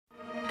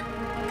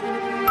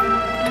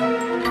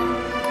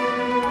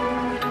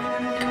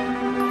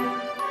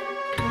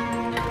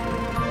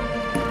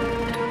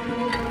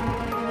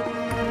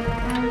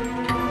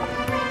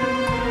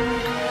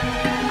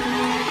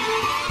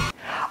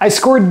I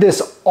scored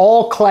this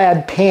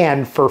All-Clad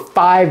pan for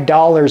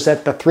 $5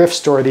 at the thrift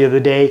store the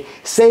other day,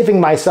 saving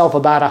myself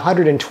about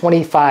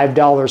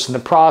 $125 in the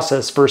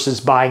process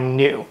versus buying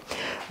new.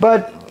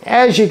 But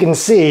as you can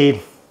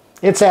see,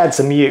 it's had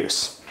some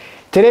use.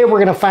 Today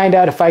we're going to find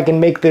out if I can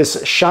make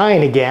this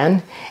shine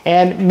again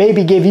and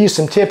maybe give you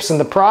some tips in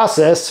the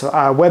process,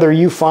 whether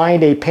you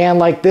find a pan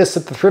like this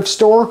at the thrift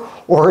store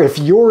or if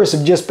yours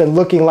have just been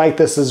looking like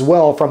this as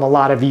well from a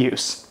lot of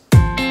use.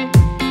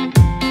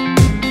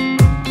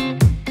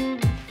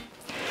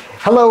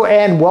 Hello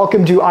and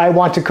welcome to I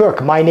Want to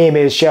Cook. My name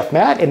is Chef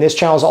Matt and this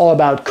channel is all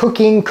about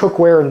cooking,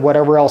 cookware, and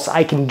whatever else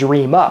I can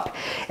dream up.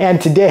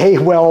 And today,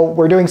 well,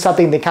 we're doing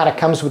something that kind of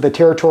comes with the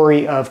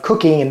territory of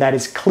cooking, and that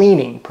is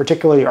cleaning,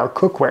 particularly our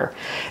cookware.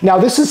 Now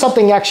this is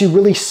something actually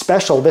really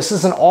special. This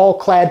is an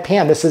All-Clad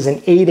pan. This is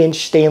an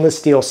 8-inch stainless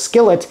steel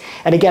skillet.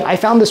 And again, I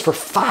found this for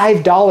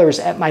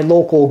 $5 at my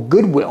local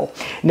Goodwill.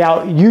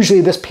 Now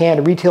usually this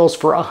pan retails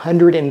for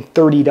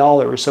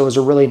 $130, so it was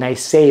a really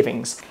nice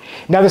savings.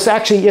 Now this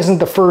actually isn't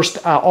the first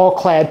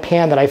All-Clad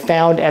pan that I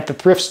found at the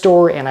thrift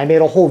store, and I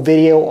made a whole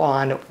video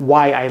on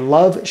why I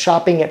love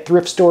shopping at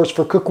thrift stores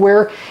for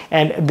cookware,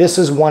 and this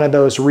is one of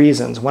those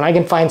reasons. When I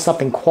can find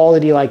something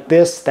quality like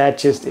this, that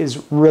just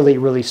is really,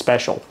 really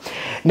special.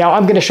 Now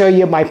I'm going to show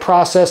you my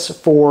process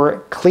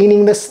for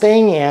cleaning this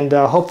thing and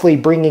hopefully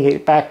bringing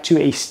it back to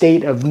a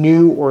state of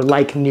new or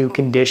like new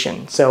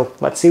condition. So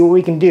let's see what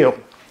we can do.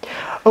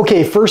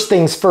 Okay, first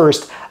things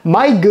first,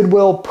 my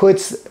Goodwill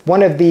puts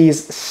one of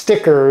these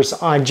stickers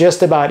on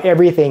just about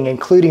everything,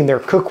 including their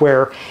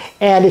cookware.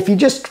 And if you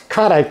just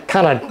kind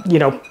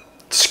of,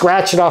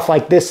 scratch it off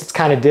like this, it's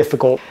kind of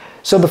difficult.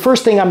 So the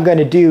first thing I'm going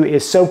to do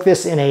is soak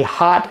this in a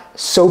hot,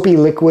 soapy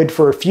liquid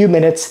for a few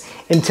minutes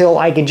until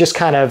I can just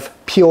kind of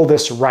peel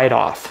this right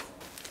off.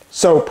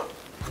 Soap.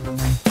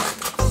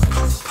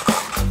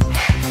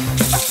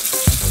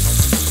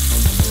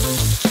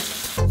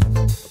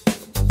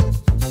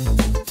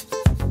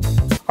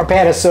 Our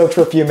pan is soaked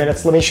for a few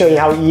minutes. Let me show you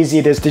how easy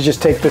it is to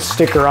just take this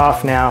sticker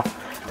off now.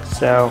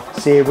 So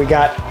see, we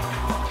got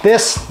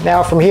this.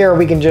 Now from here,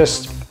 we can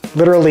just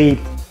literally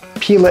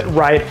peel it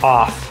right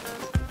off.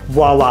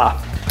 Voila.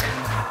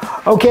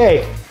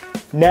 Okay,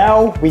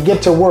 now we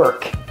get to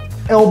work.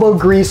 Elbow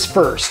grease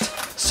first.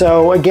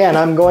 So again,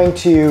 I'm going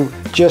to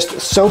just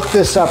soak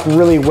this up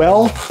really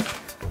well.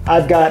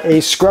 I've got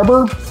a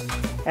scrubber,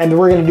 and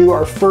we're gonna do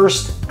our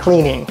first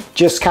cleaning.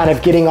 Just kind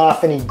of getting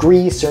off any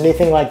grease or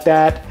anything like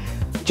that.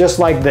 Just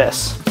like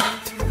this.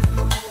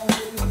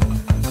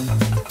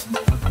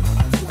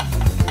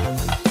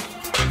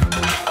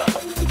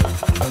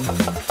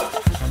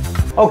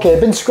 Okay, I've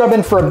been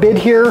scrubbing for a bit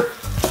here.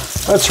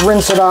 Let's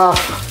rinse it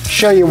off,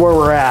 show you where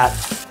we're at.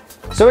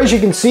 So as you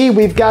can see,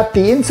 we've got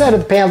the inside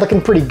of the pan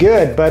looking pretty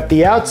good, but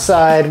the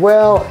outside,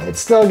 well, it's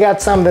still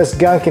got some of this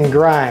gunk and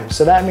grime.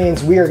 So that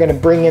means we are gonna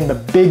bring in the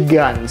big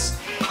guns.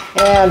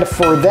 And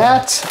for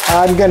that,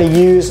 I'm gonna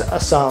use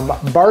some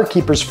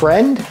Barkeeper's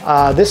Friend.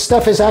 This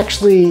stuff is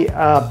actually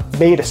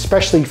made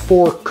especially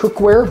for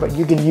cookware, but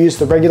you can use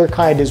the regular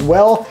kind as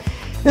well.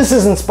 This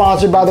isn't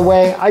sponsored, by the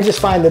way. I just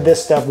find that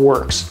this stuff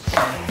works.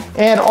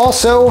 And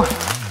also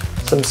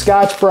some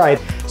Scotch Brite.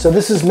 So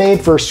this is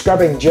made for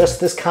scrubbing just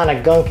this kind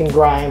of gunk and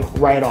grime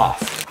right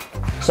off.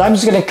 So I'm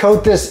just gonna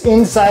coat this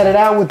inside and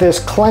out with this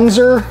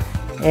cleanser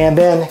and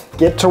then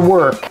get to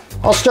work.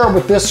 I'll start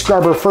with this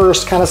scrubber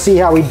first, kind of see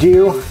how we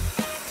do.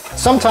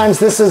 Sometimes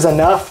this is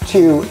enough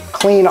to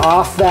clean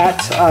off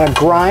that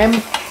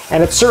grime,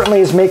 and it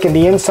certainly is making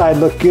the inside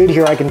look good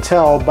here, I can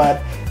tell,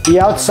 but the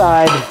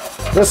outside,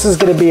 this is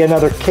gonna be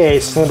another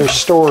case, another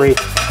story.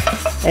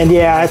 And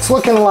yeah, it's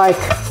looking like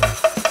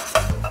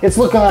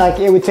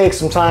it would take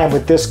some time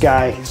with this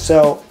guy.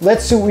 So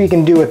let's see what we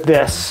can do with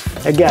this.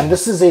 Again,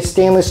 this is a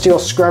stainless steel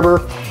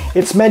scrubber.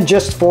 It's meant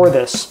just for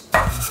this.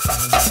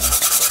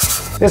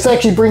 This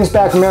actually brings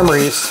back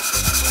memories.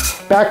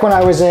 Back when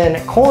I was in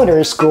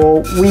culinary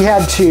school, we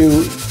had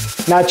to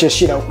not just,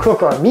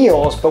 cook our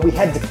meals, but we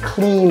had to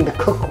clean the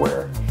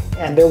cookware.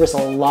 And there was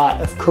a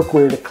lot of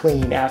cookware to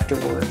clean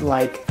afterward,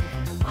 like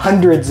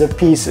hundreds of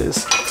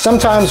pieces.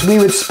 Sometimes we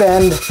would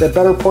spend the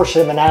better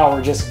portion of an hour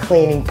just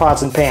cleaning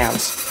pots and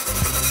pans.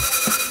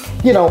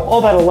 All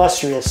that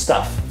illustrious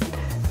stuff.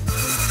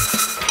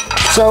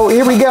 So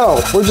here we go.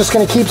 We're just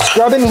gonna keep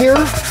scrubbing here.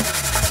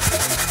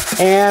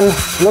 And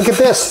look at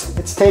this,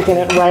 it's taking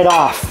it right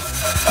off.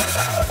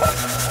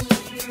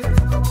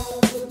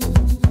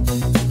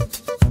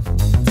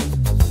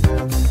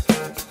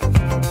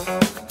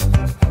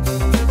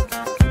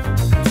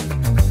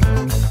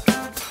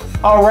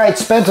 All right,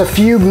 spent a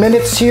few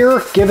minutes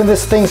here giving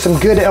this thing some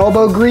good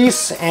elbow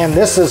grease, and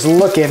this is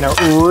looking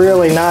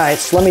really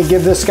nice. Let me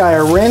give this guy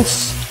a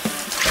rinse.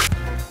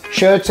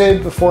 Show it to you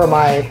before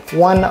my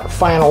one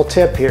final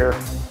tip here.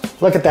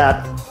 Look at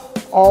that.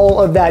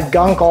 All of that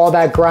gunk, all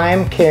that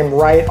grime came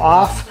right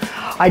off.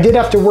 I did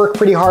have to work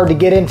pretty hard to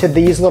get into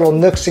these little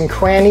nooks and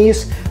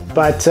crannies,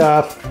 but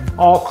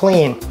all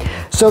clean.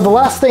 So the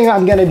last thing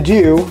I'm gonna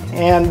do,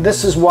 and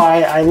this is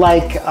why I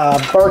like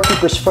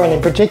Barkeeper's Friend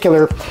in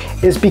particular,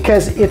 is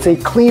because it's a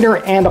cleaner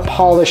and a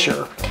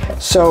polisher.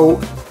 So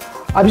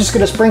I'm just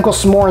gonna sprinkle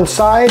some more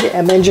inside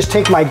and then just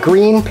take my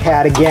green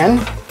pad again.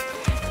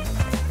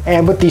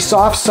 And with the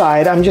soft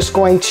side, I'm just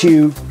going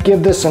to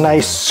give this a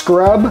nice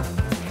scrub.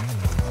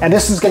 And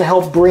this is gonna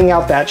help bring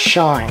out that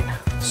shine.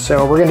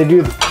 So we're gonna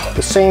do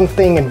the same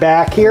thing in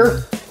back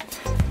here.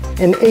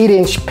 An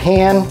 8-inch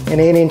pan, an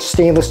 8-inch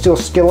stainless steel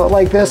skillet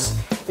like this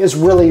is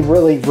really,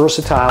 really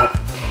versatile.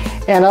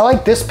 And I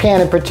like this pan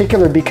in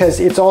particular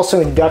because it's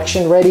also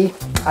induction ready.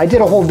 I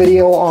did a whole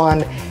video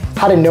on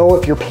how to know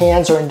if your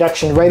pans are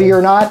induction ready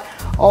or not.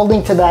 I'll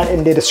link to that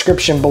in the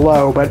description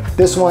below, but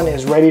this one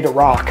is ready to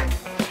rock.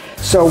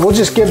 So we'll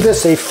just give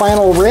this a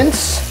final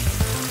rinse,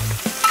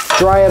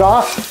 dry it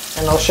off,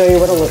 and I'll show you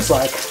what it looks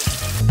like.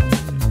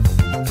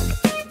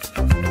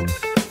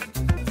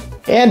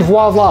 And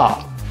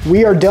voila,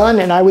 we are done,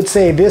 and I would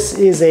say this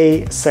is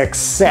a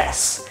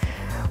success.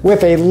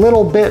 With a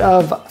little bit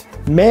of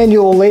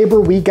manual labor,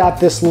 we got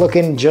this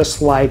looking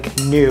just like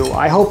new.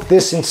 I hope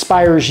this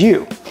inspires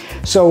you.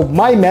 So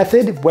my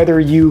method,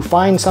 whether you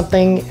find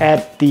something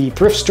at the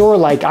thrift store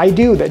like I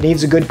do that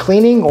needs a good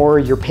cleaning, or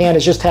your pan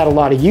has just had a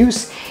lot of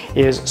use,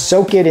 is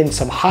soak it in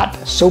some hot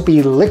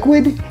soapy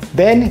liquid,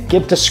 then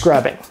get to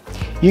scrubbing.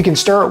 You can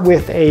start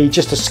with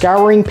just a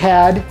scouring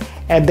pad,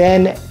 and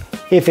then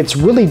if it's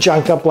really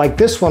junked up like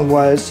this one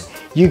was,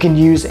 you can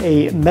use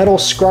a metal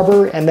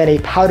scrubber and then a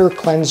powder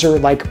cleanser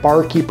like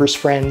Barkeeper's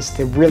Friends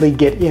to really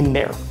get in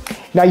there.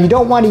 Now you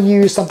don't want to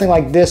use something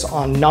like this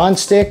on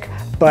non-stick,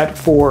 but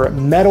for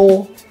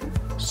metal,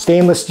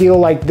 stainless steel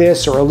like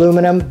this or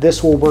aluminum,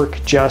 this will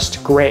work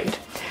just great.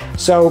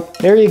 So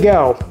there you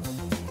go.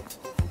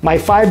 My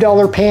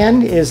 $5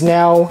 pan is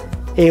now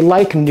a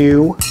like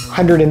new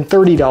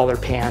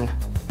 $130 pan.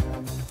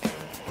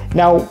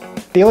 Now,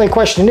 the only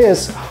question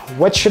is,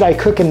 what should I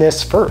cook in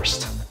this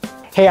first?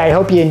 Hey, I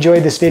hope you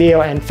enjoyed this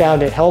video and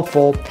found it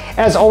helpful.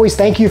 As always,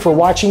 thank you for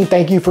watching.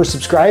 Thank you for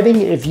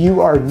subscribing. If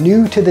you are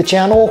new to the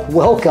channel,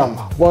 welcome.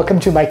 Welcome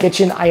to my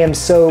kitchen. I am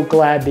so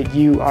glad that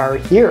you are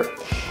here.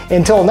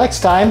 Until next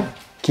time,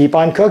 keep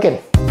on cooking.